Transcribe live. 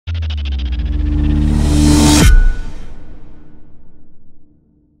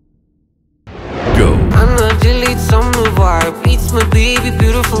It's my baby,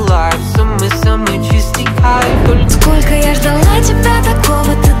 beautiful life. Самый чистый кайф. Сколько я ждала тебя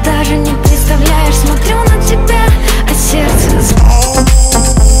такого, ты даже не представляешь. Смотрю на тебя, а сердце...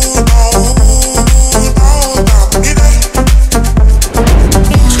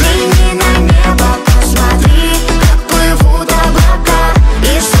 Взгляни на небо, посмотри, как плывут облака,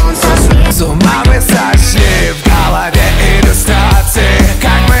 и солнце светит. С ума мы сошли, в голове иллюстрации.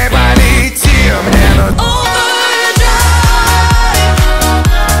 Как мы полетим, мне нужно...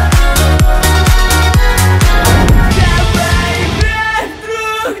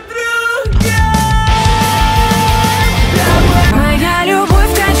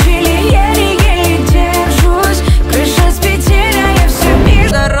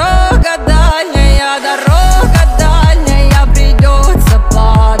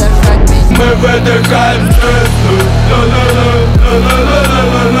 Выдыхаем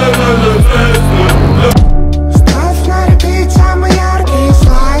ставь на репит самые яркие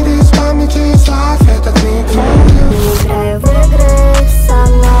слайды из памяти и слав этот миг твой. Играю в игры со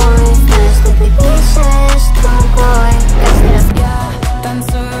мной, знаю, что ты пишешь другой. Каждый раз я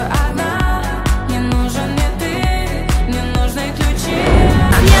танцую одна, не нужен мне ты, не нужны ключи.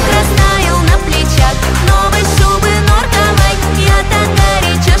 Снег растаял на плечах, новой шубы норковой. Я так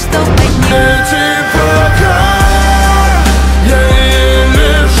горяча, что поднять.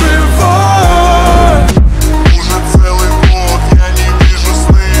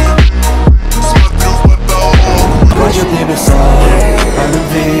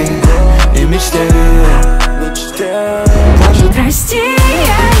 Прости,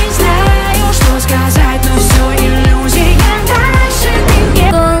 я не знаю, что сказать, но все иллюзия дальше ты не...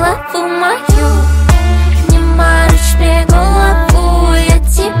 Голову мою, не морочь мне голову, я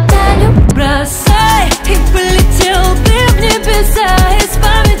тебя люблю. Бросай, и полетел ты в небеса, из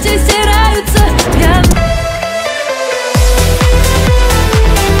памяти стираются прям.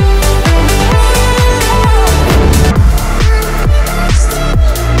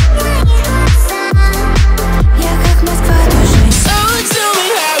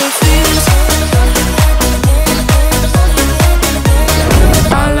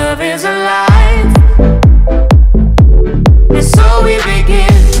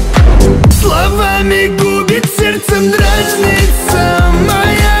 Словами губит, сердцем дразнится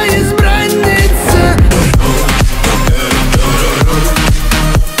моя избранница.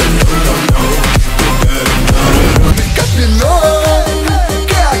 Как вино,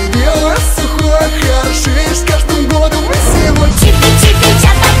 как белое сухое, хороши с каждым годом мы сегодня. Чипи-чипи,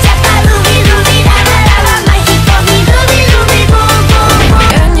 чапа-чапа, руби-руби, ла-ла-ла-ла, махи-томи, руби-руби, бу-бу-бу.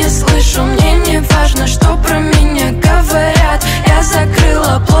 Я не слышу, мне не важно, что про меня говорят. Я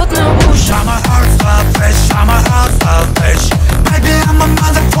закрыла плотно уши. I'm a hardstyle bitch, I'm a hardstyle bitch. Baby, I'm a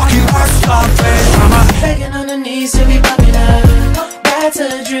motherfucking hardstyle bitch. I'm a begging on the knees to be popular. That's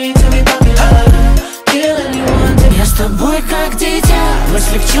a dream to be popular. Kill anyone to... Я с тобой как дитя,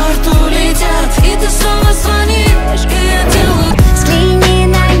 мысли к черту летят, и ты снова звонишь, и я делаю... Взгляни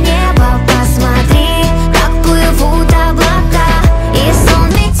на небо, посмотри, как плывут облака, и солнце...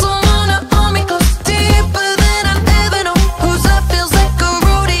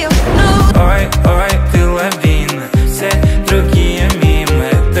 Ой, ой, ты лавина, все другие мимо,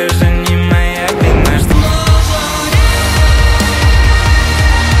 это же не моя вина, что...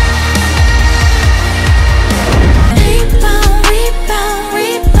 Rebound, rebound,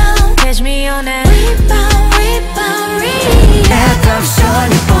 rebound, catch me on that. Rebound, rebound, rebound. Это все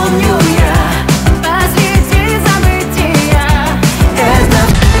не помню я, последние события. Это...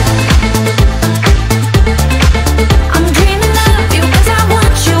 I'm dreaming of you, 'cause I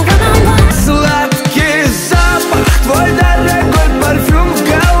want you when I want. сладкий запах, твой дорогой парфюм в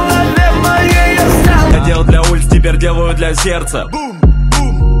голове моей остался. Я делал для улиц, теперь делаю для сердца.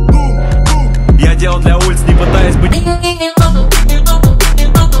 Я делал для улиц, не пытаясь быть...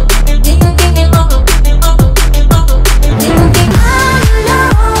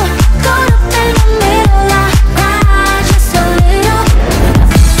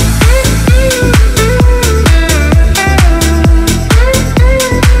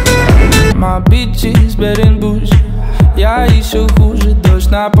 My bitches better than bullshit. Я еще хуже,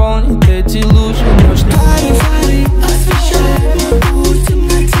 дождь наполнит эти лужи. Ночь на... Фари-фари, освещает мой путь в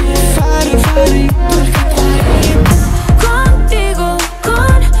темноте. Фари-фари, только твои. Contigo,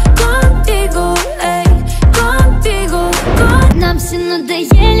 contigo, эй, contigo, con. Нам все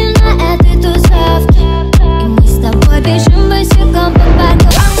надоели на этой тусовке, и мы с тобой бежим босиком по парку.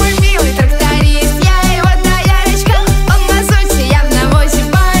 А мой милый тракторист, я его доярочка, он на сути явно 8.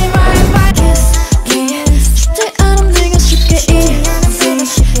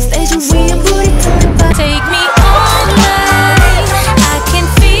 Take me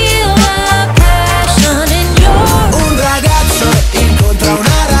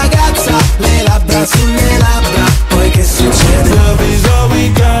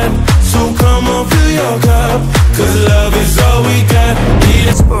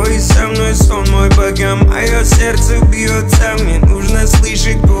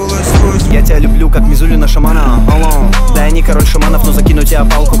тебя люблю, как Мизулина шамана. Да я не король шаманов, но закину тебя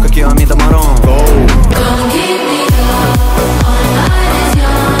палку, как ее Амида Марон.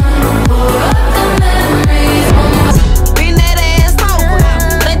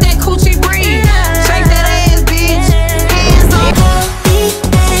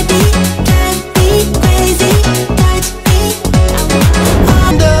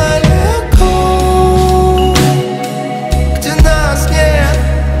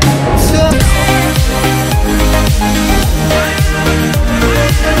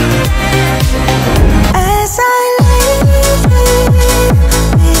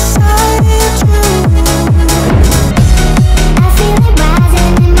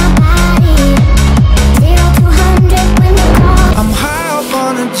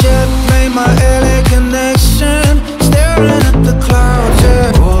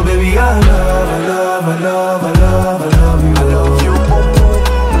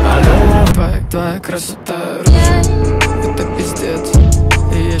 Твоя красота, это пиздец.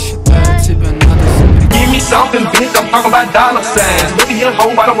 И я считаю, тебя надо запретить. Give me something big, I'm talking about dollar signs. Look at your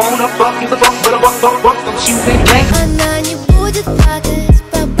hoe, I don't wanna fuck, give a fuck, but I fuck, she think gang. Она не будет плакать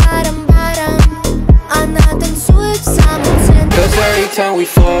по барам-барам. Она танцует в самом центре. Cause every time we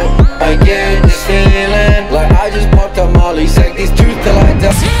fall, I get this feeling like I just popped up Molly, take these two till I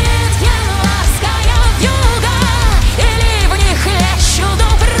die.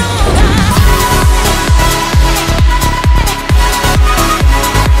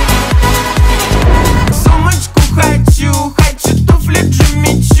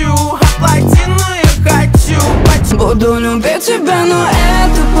 Буду любить тебя, но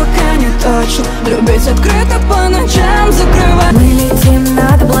это пока не точно. Любить открыто по ночам, закрывать. Мы летим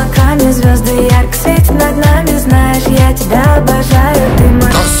над облаками, звезды ярко светят над нами. Знаешь, я тебя обожаю, ты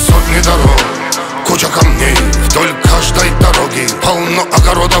мой. На сотни дорог, куча камней вдоль каждой дороги, полно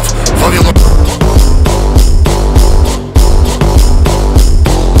огородов, Вавилон.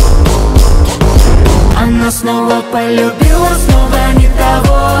 Она снова полюбила, снова не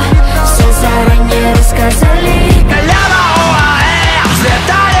того. Все заранее рассказали.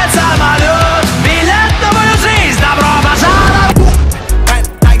 Взлетает самолет, билет на мою жизнь, добро пожаловать.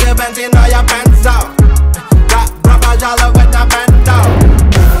 Добро пожаловать на бенто.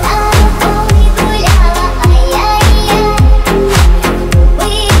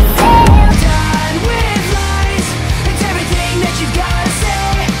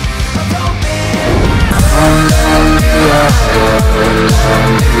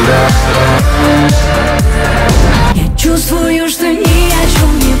 Я чувствую, что ни о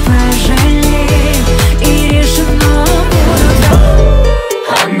чем не пожалеем. И решено буду.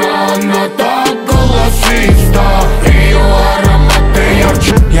 Она так голосиста, ее ароматы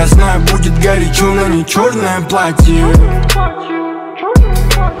ярче. Я знаю, будет горячо, но не черное платье.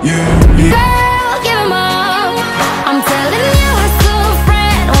 Girl, give him up. I'm telling you, I saw a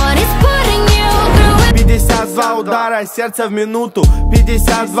friend. What is putting you through it. 52 удара сердца в минуту.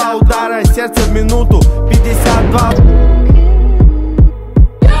 52 удара сердца в минуту. 52.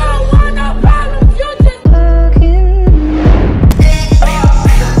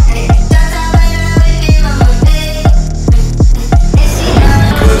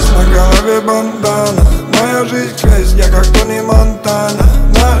 На голове бандана, моя жизнь крест, я как Тони Монтана.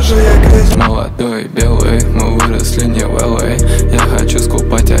 Наша я крест. Молодой, белый, мы выросли не в LA. Я хочу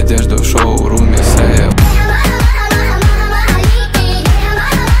скупать одежду в шоуруме Сейл.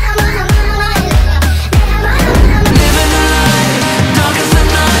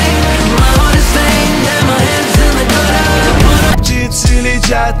 Птицы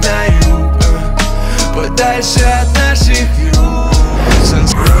летят на юг, подальше от наших юг.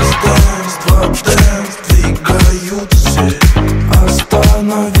 Двигаются,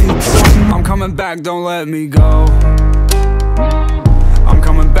 остановиться. I'm coming back, don't let me go. I'm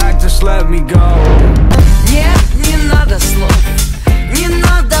coming back, just let me go. Нет, не надо слов, не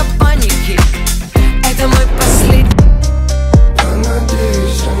надо паники. Это мой последний.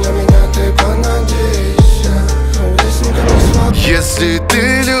 Понадейся на меня, ты понадейся. Вестника не слаб. Если ты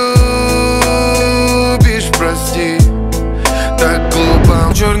любишь, прости, так глупо.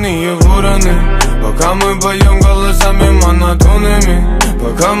 Черные вороны, пока мы поем голосами монотонными,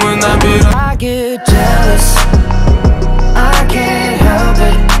 пока мы набираем. I get jealous, I can't help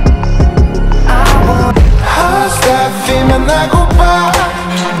it. Оставь имя на губах,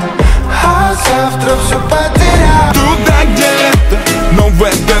 а завтра все потерял. Туда, где лето, но в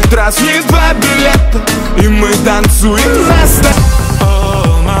этот раз есть два билета, и мы танцуем на столе.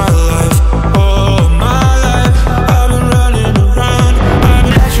 All my life, I've been running around.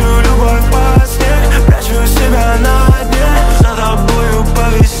 Прячу любовь во сне, прячу себя на дне, за тобою по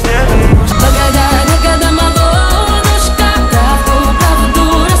весне.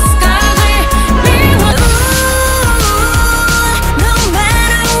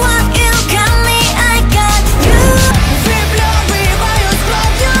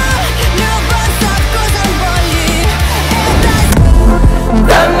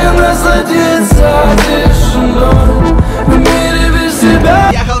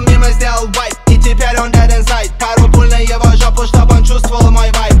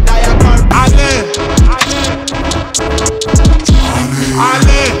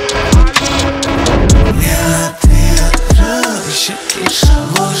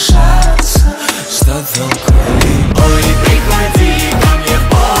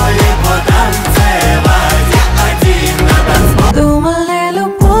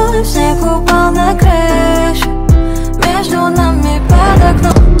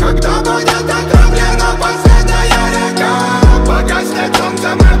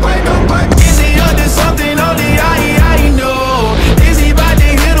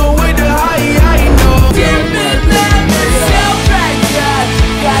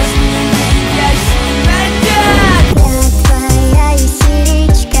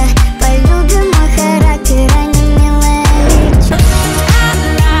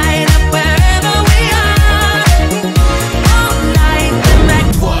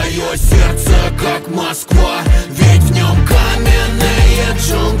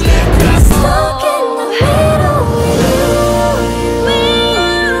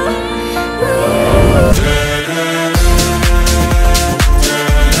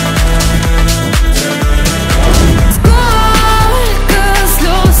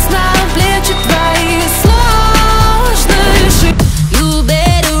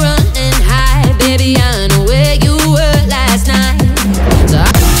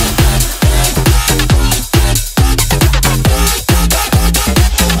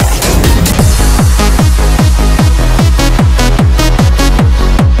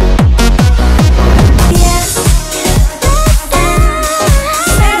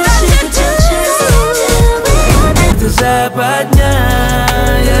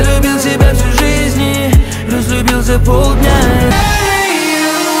 полдня.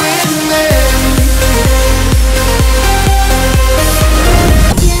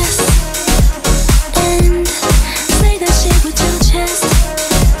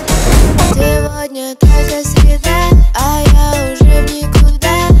 Сегодня только среда, а я уже в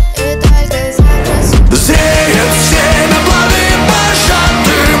никуда, и только завтра зреет все планы,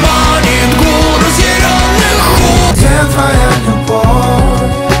 пожаты, манит гул разъяренных худ. Где твоя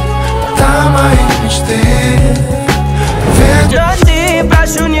любовь? Там мои мечты. Ты,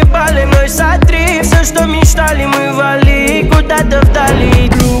 прошу, не пали, мой сотри все, что мечтали, мы вали куда-то вдали.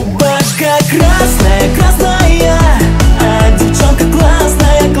 Рубашка красная, красная, а девчонка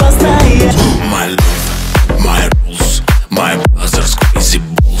классная, классная. My life, my rules, my brothers crazy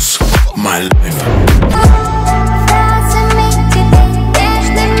balls, my life.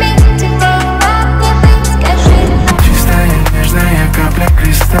 Чистая, нежная капля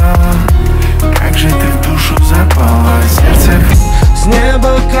кристалла, как же ты в душу запала, сердце. С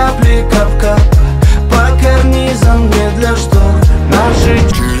неба капли кап-кап, по карнизам не для штор наши.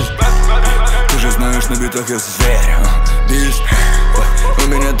 Ты же знаешь, на битах я зверь. Бич, у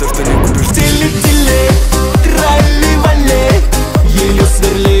меня то, что не купишь. Тили-тили, трали-вали, ее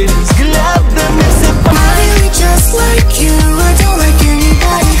сверли взглядами все по... just like you, I don't like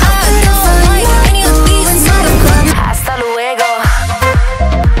anybody. I don't like any of these other. Hasta luego.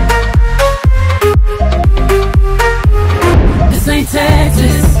 This ain't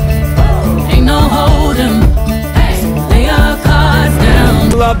Texas, ain't no hold'em. Lay your cards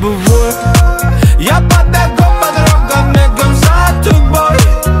down. Лобовое, я побегу по дорогам, бегом за тобой.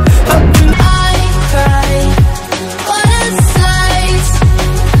 I cry, what a sight,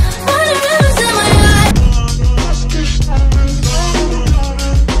 what a glimpse in my eyes.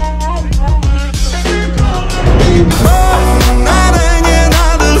 Надо, не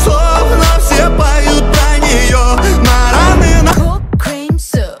надо слов, но все поют про нее. На раны, на... Cool cream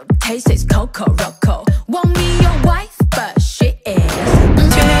soup, tastes Coco Roco. Want me your wife, but she is.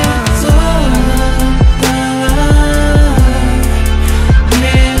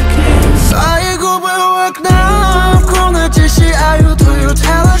 Свои губы у окна, в комнате сияют, твое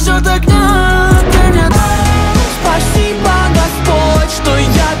тело ждет огня. Спасибо, Господь, что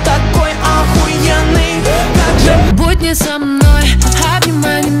я такой охуенный. Как же Будь не со мной,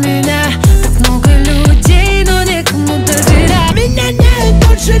 обнимай меня. Так много людей, но некому доверять. меня нет,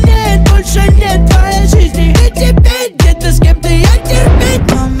 больше нет в твоей жизни. И теперь где-то с кем-то я терпеть.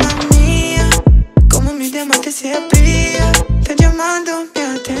 Mamma mía, como mi diamante se brilla, te llamando mi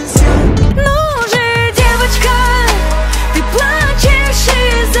atención. Ну же, девочка, ты плачешь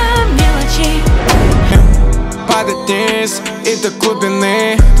из-за мелочей. Падать вниз и до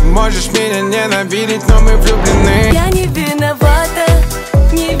глубины. Можешь меня ненавидеть, но мы влюблены. Я не виновата,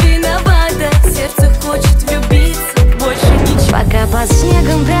 не виновата. Сердце хочет влюбиться, больше ничего. Пока под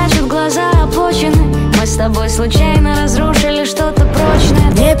снегом прячут глаза обочины, мы с тобой случайно разрушили что-то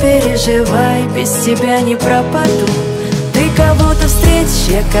прочное. Не переживай, без тебя не пропаду. Ты кого-то встретишь,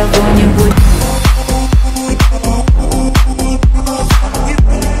 я кого-нибудь.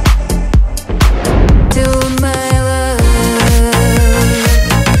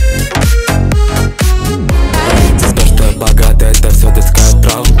 То, что я богат, это все детская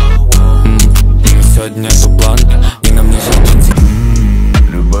правда. Сегодня нету плана, и на мне сейчас джинсы.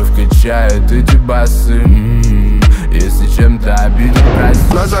 Любовь качает эти басы. Если чем-то обиден,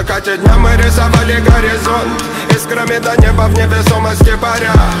 прости. На закате дня мы рисовали горизонт, искрами до неба в невесомости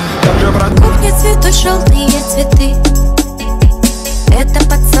паря. Там же брат... Кухня цветут желтые цветы, это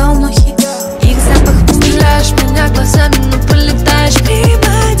подсолнухи, их запах. Стреляешь меня глазами, но полетаешь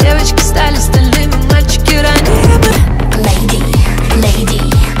мимо. Девочки стали стальными, мальчики ранимы. Lady, lady,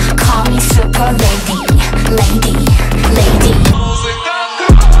 call me super lady. Lady, lady.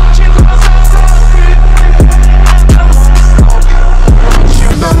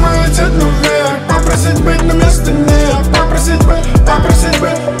 Дома летят наверх, попросить быть, но места нет. Попросить быть, попросить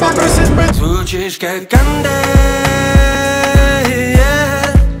быть, попросить быть. Звучишь как кандель,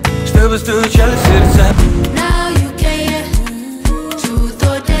 чтобы стучали сердца. Now you playing, truth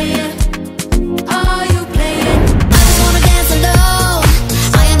or dare. Are you playing? I just wanna dance alone.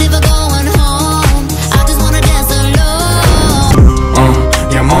 I am never going home. I just wanna dance alone.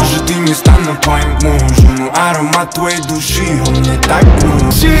 Я, может, и не стану твоим мужем, но аромат твоей души, он мне так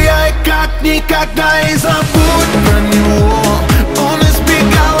нужен. Сияй как никогда и забудь.